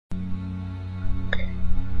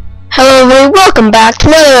Hello everybody, welcome back to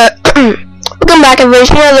another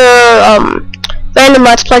random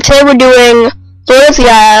Let's Play. Today we're doing Lord of the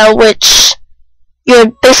Isle, which you're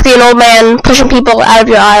basically an old man pushing people out of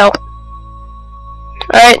your isle.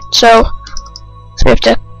 Alright, so we have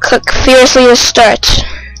to click fiercely to start.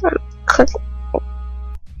 Click.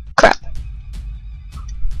 Crap.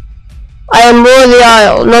 I am Lord of the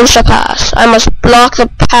Isle, none shall pass. I must block the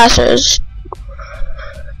passers.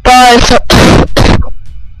 But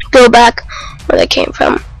go back where they came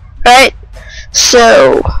from. Right?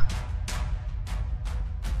 So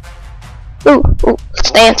ooh,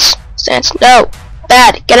 let's dance. Let's dance. No.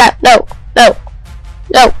 Bad. Get out. No.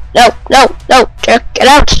 Jerk, get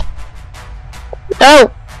out.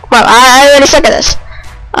 No. Well, I already suck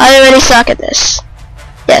at this.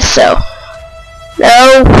 Yes, so.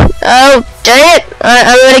 No. Oh, dang it.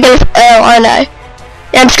 I'm gonna get oh, I know.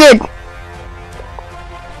 Yeah, I'm screwed.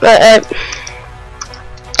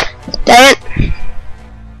 Dang it.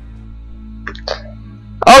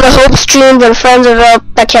 All the hopes, dreams, and friends of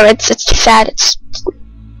that can't, it's too sad.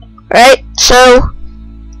 Right, so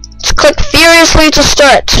let's click furiously to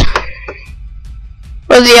start.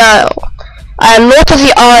 Where's the Isle? I am Lord of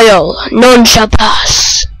the Isle, none shall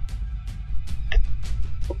pass.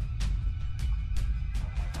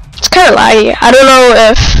 It's kinda laggy. I don't know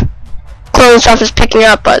if clone stuff is picking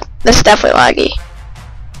up, but this is definitely laggy.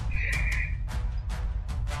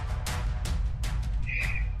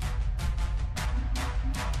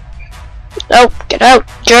 No, get out,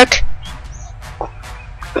 jerk.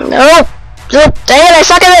 No, dang it, I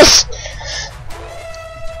suck at this.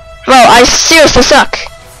 Well, I seriously suck.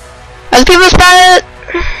 Are the people spotted?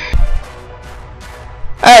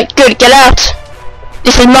 Alright, good, get out.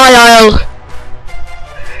 This is my isle.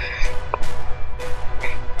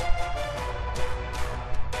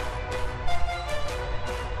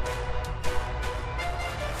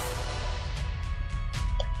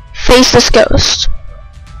 Faceless ghost.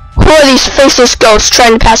 Who are these faceless ghosts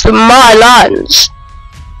trying to pass through my lines?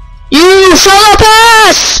 You shall not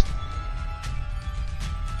pass!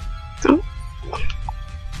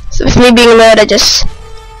 So with me being a nerd, I just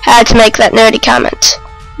had to make that nerdy comment.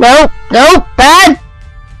 No, bad!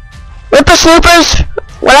 Ripper snoopers,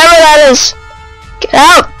 whatever that is. Get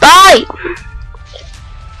out, bye!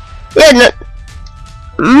 Yeah, no,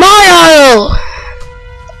 my aisle!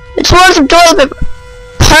 It's one of toilet paper.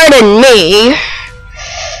 Pardon me.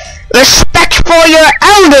 Respect for your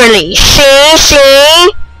elderly, see?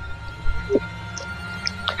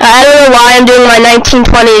 I don't know why I'm doing my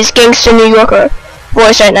 1920s gangster New Yorker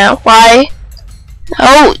voice right now. Why?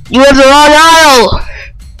 Oh, you have the wrong aisle!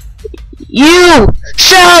 You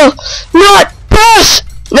shall not pass!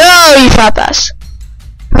 No, you shall pass.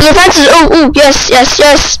 The fences, ooh, yes.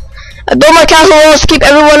 I built my castle walls to keep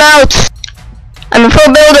everyone out. I'm a pro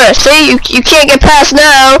builder, see? You can't get past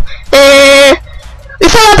now. You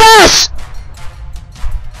shall not pass!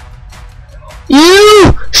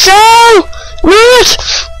 You shall not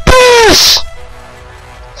pass!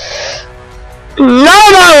 Not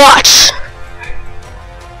on my watch!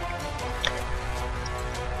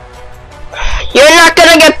 You're not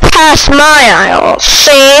gonna get past my aisle,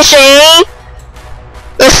 see?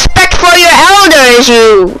 Respect for your elders,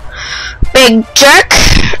 you big jerk!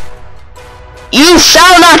 You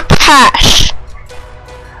shall not pass!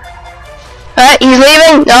 Alright, he's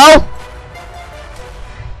leaving? No.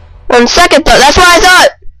 On second thought, that's what I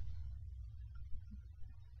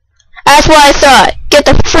thought. Get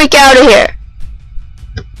the freak out of here.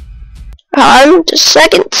 Just a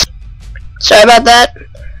second. Sorry about that.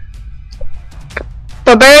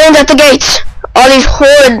 Barbarians at the gates. All these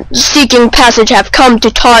horde seeking passage have come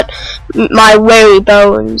to taunt my weary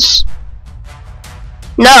bones.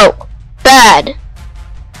 No. Bad.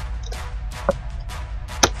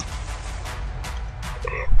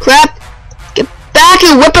 Crap. Get back,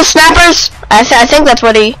 you whippersnappers! I think that's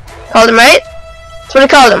what he called him, right? That's what he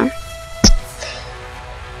called him.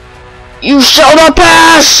 You shall not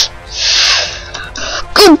pass!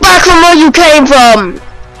 Go back from where you came from!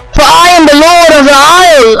 For I am the Lord of the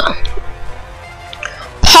Isle!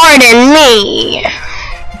 Pardon me!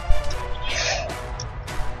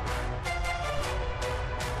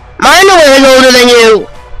 My underwear is older than you!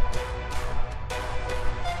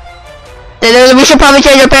 We should probably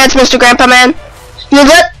change our pants, Mr. Grandpa Man. You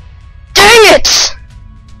what? Dang it!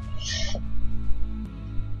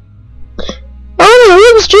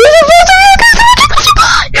 Oh, it's true.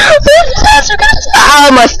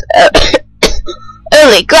 Oh my!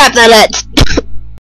 Holy crap, that hurts.